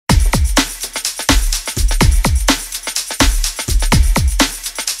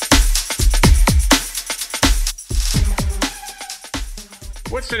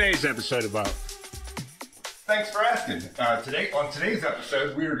today's episode about? Thanks for asking. On today's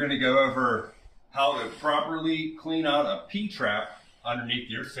episode, we are going to go over how to properly clean out a P-trap underneath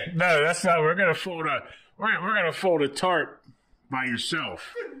your sink. No, that's not. We're gonna fold a tarp by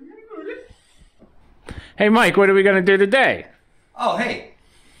yourself. Hey, Mike, what are we gonna do today? Oh, hey,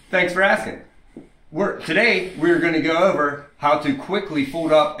 thanks for asking. Today we're going to go over how to quickly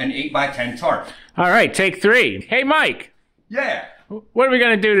fold up an 8x10 tarp. All right, take 3. Hey, Mike. Yeah. What are we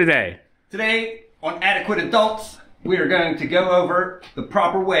gonna do today? Today on Adequate Adults, we are going to go over the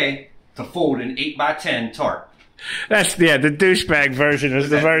proper way to fold an 8x10 tarp. That's the douchebag version is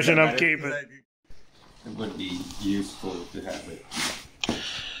the version I'm keeping. It would be useful to have it.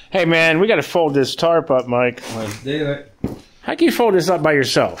 Hey, man, we got to fold this tarp up, Mike. Let's do it. How can you fold this up by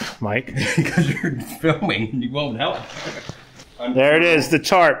yourself, Mike? Because you're filming, you won't help. There it is, the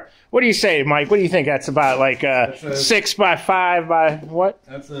tarp. What do you say, Mike? What do you think that's about? Like 6x5 by what?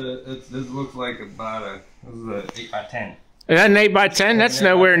 This looks like about this is an 8x10. Is that an 8x10? That's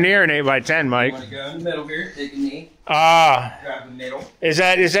nowhere near an 8x10, Mike. You want to go in the middle here, take a knee. Grab the middle. Is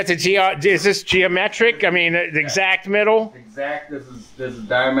this geometric? I mean, the exact middle? Exact. This is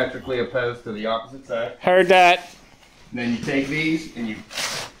diametrically opposed to the opposite side. Heard that. And then you take these and you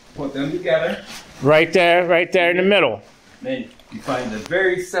put them together. Right there in the middle. Then you find the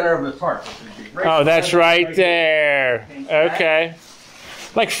very center of the tarp. Oh, that's right there. Okay.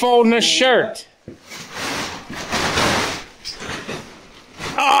 Like folding a shirt.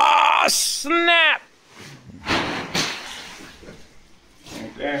 Oh, snap! Right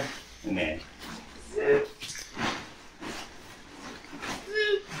there. And then.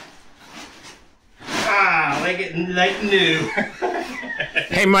 Like new.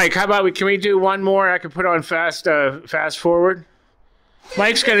 Hey, Mike, how about can we do one more? I could put on fast forward.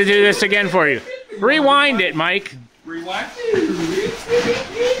 Mike's gonna do this again for you. Rewind it, Mike. Rewind.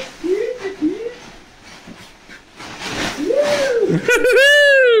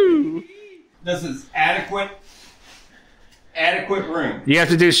 This is adequate room. You have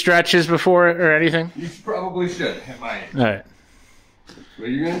to do stretches before it or anything? You probably should at my age. All right. What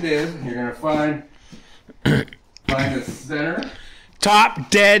you're gonna do is you're gonna find the center. Top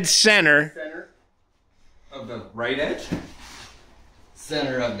dead center. Center of the right edge.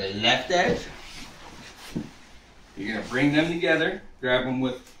 Center of the left edge. You're gonna bring them together. Grab them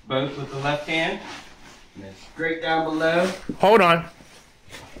both with the left hand. And then straight down below. Hold on.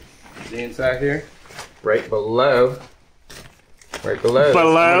 The inside here. Right below.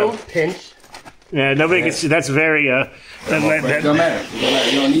 Below. Pinch. Yeah, nobody can see. That's very Don't matter.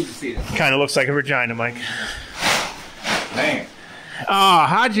 You don't need to see that. Kind of looks like a vagina, Mike. Dang. Oh,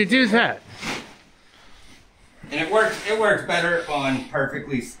 how'd you do that? And it works better on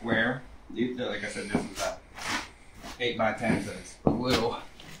perfectly square. Like I said, this is a 8x10, so it's a little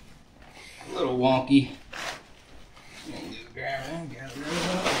wonky. And just grab it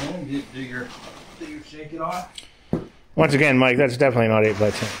and do your shake it off. Once again, Mike, that's definitely not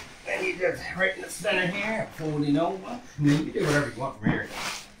 8x10. And you just right in the center here, folding over. And then you can do whatever you want from here.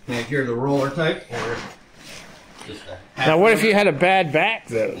 And if you're the roller type, or just a half. Now, what if you had a bad back,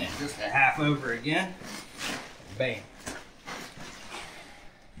 though? And just a half over again. Bam.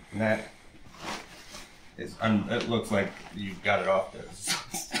 And that is, it looks like you got it off the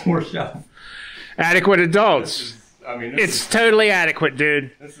store shelf. Adequate Adults. It's totally adequate,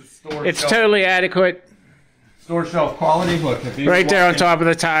 dude. This is store It's shelf. totally adequate. Store shelf quality. Look, if you Right there on top of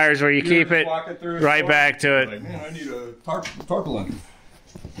the tires where you keep it. Right store, back to it. Like, man, I need a tarpaulin.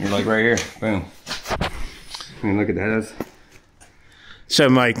 You're like right here. Boom. I mean, look at that. So,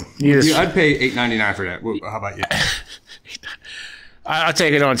 Mike, I'd pay $8.99 for that. Well, how about you? I'll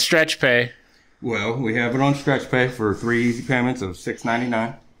take it on stretch pay. Well, we have it on stretch pay for 3 easy payments of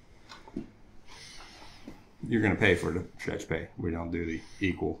 $6.99. You're gonna pay for the stretch pay. We don't do the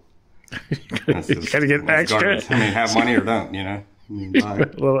equal. You gotta get extra. Garbage. I mean, have money or don't, you know. A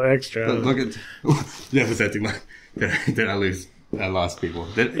little extra. Look at. Yeah, was that too much? Did I lose? I lost people.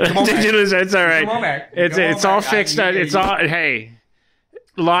 Did you lose? It's all right. Come on back. It's all fixed. It's all. Hey,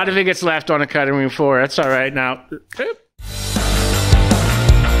 a lot of it gets left on the cutting room floor. That's all right now.